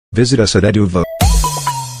Visit us at Eduvvo.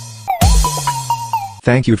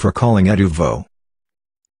 Thank you for calling Eduvvo.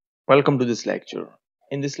 Welcome to this lecture.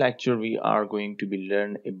 In this lecture, we are going to be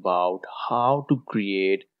learn about how to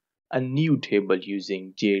create a new table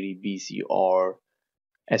using JDBC or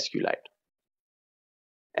Sqlite.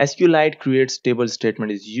 Sqlite creates table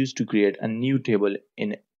statement is used to create a new table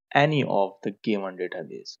in any of the given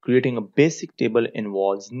database. Creating a basic table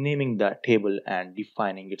involves naming the table and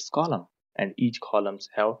defining its column, and each columns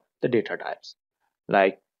have the data types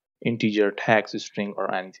like integer, text, string, or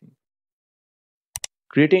anything.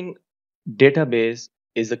 Creating database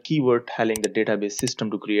is a keyword telling the database system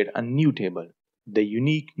to create a new table. The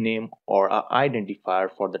unique name or a identifier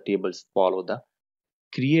for the tables follow the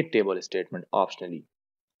create table statement optionally.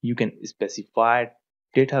 You can specify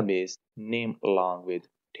database name along with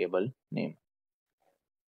table name.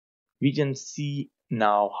 We can see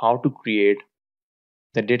now how to create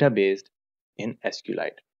the database in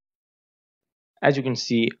Sqlite. As you can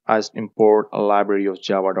see, I import a library of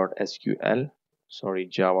java.sql,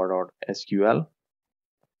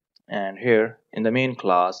 and here in the main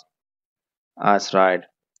class I write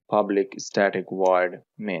public static void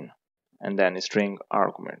main and then string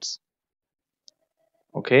arguments.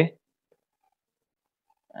 Okay,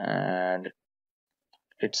 and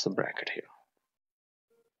it's a bracket here.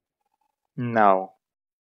 Now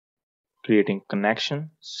creating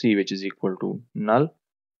connection C which is equal to null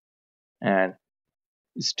and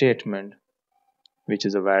statement which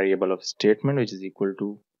is a variable of statement which is equal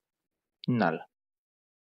to null.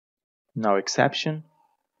 Now exception,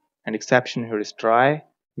 and exception here is try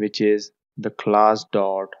which is the class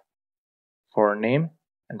dot for name,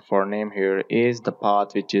 and for name here is the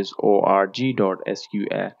path which is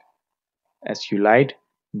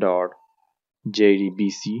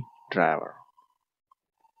org.sqlite.jdbc driver.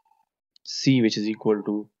 C which is equal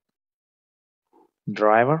to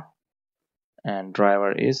driver, and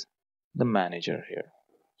driver is the manager here.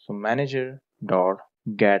 So manager dot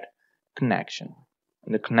get connection,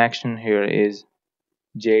 and the connection here is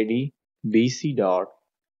jdbc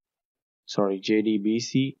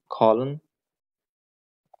colon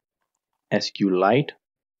sqlite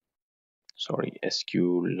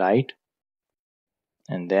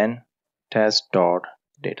and then test dot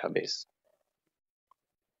database.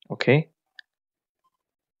 Okay,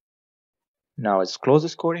 now let's close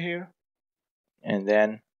this code here, and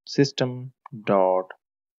then system dot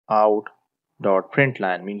out dot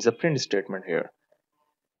println means a print statement here,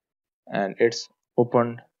 and it's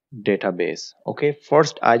open database. Okay,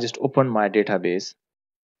 first I just open my database,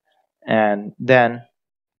 and then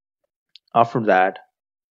after that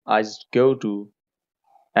I just go to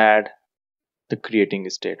add the creating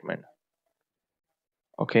statement.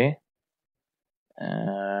 Okay,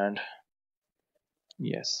 and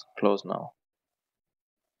yes, close now.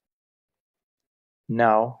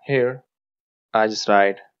 Now here I just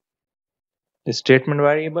write the statement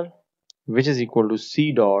variable which is equal to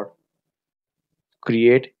c dot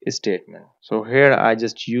create statement. So here I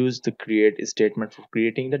just use the create statement for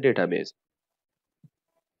creating the database.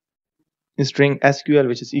 String SQL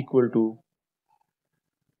which is equal to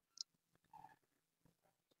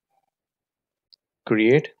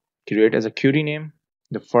create as a query name,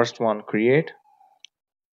 the first one create,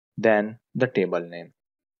 then the table name,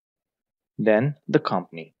 then the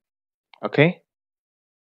company. Okay,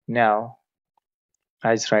 now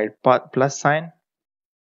I just write plus sign,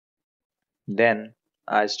 then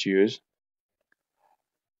I just use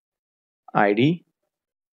id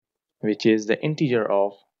which is the integer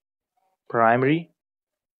of primary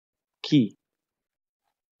key.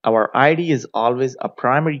 Our id is always a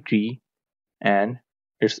primary key and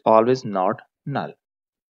it's always not null.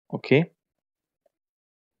 Okay,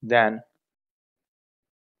 then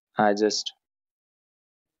I just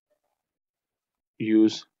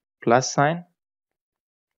use plus sign,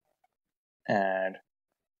 and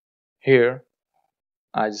here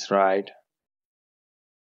I just write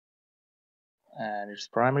and its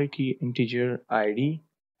primary key integer id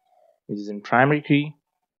which is in primary key,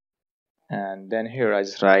 and then here I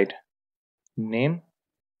just write name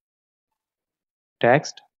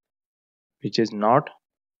text which is not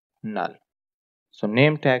null. So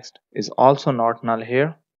name text is also not null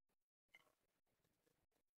here,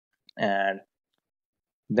 and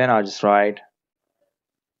then I'll just write,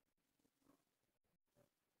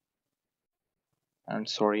 and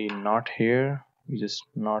sorry, not here, we just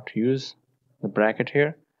not use the bracket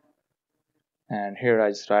here, and here I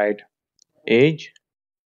just write age,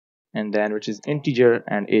 and then which is integer,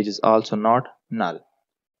 and age is also not null.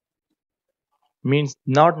 Means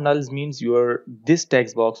not null means your this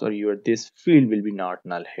text box or your this field will be not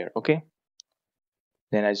null here. Okay,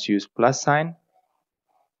 Then I just use plus sign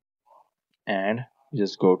and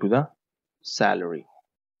just go to the salary.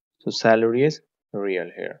 So salary is real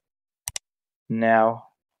here. Now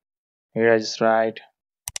here I just write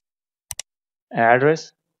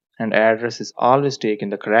address, and address is always taken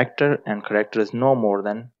the character, and character is no more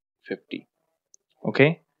than 50.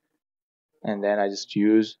 Okay, and then I just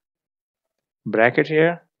use bracket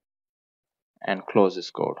here and close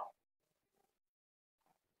this code.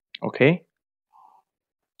 Okay,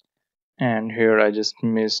 and here I just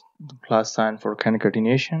missed the plus sign for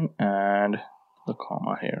concatenation and the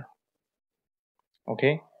comma here.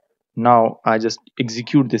 Okay, now I just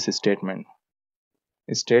execute this statement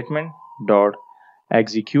dot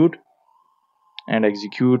execute, and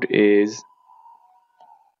execute is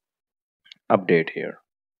update here.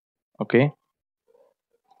 Okay,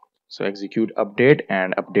 so execute update,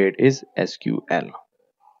 and update is SQL,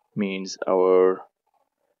 means our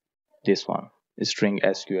this one string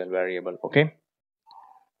SQL variable. Okay,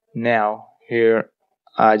 now here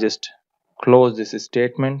I just close this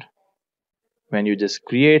statement. When you just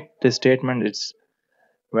create this statement, it's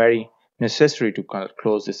very necessary to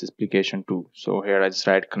close this application too. So here I just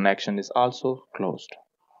write connection is also closed.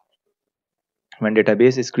 When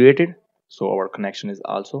database is created, so our connection is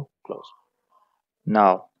also closed.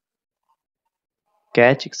 Now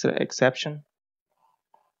catch exception,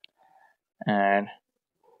 and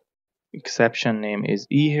exception name is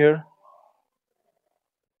E here,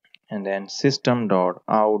 and then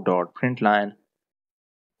system.out.println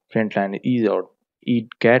e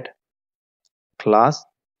get class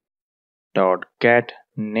dot get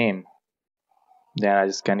name. Then I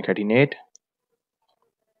just concatenate,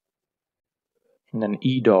 and then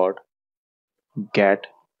e dot get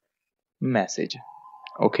message.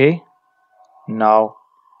 Okay, now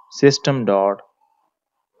system dot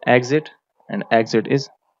exit, and exit is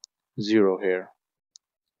 0 here.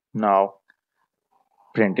 Now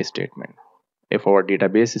print statement. If our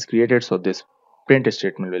database is created, so this print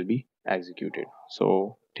statement will be executed.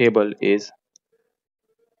 So table is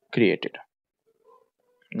created.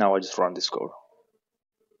 Now I just run this code.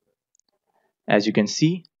 As you can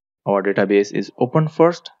see, our database is open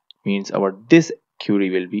first, means our this query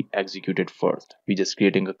will be executed first. We just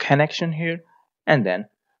creating a connection here, and then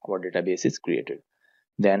our database is created.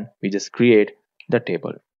 Then we just create the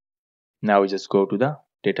table. Now we just go to the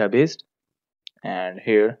database, and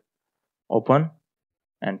here open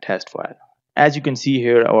and test file. As you can see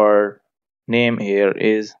here, our name here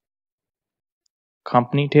is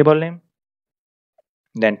company table name,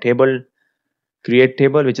 then table create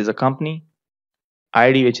table, which is a company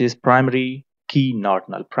ID, which is primary key not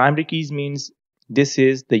null. Primary keys means this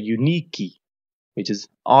is the unique key, which is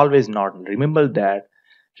always not null. Remember that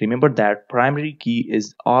primary key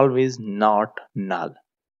is always not null.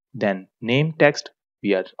 Then name text,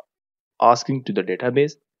 we are asking to the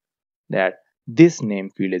database that this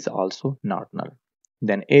name field is also not null.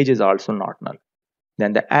 Then age is also not null.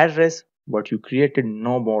 Then the address, what you created,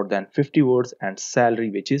 no more than 50 words, and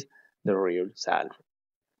salary, which is the real salary.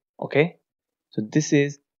 Okay, so this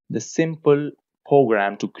is the simple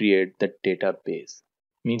program to create the database,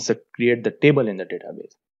 means to create the table in the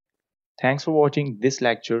database. Thanks for watching this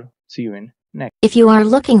lecture. See you in next. If you are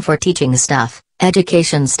looking for teaching stuff,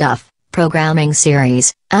 education stuff, programming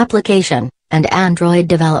series, application, and Android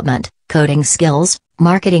development, coding skills,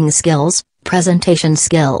 marketing skills, presentation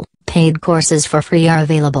skill, paid courses for free are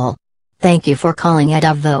available. Thank you for calling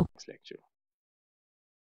Eduvvo.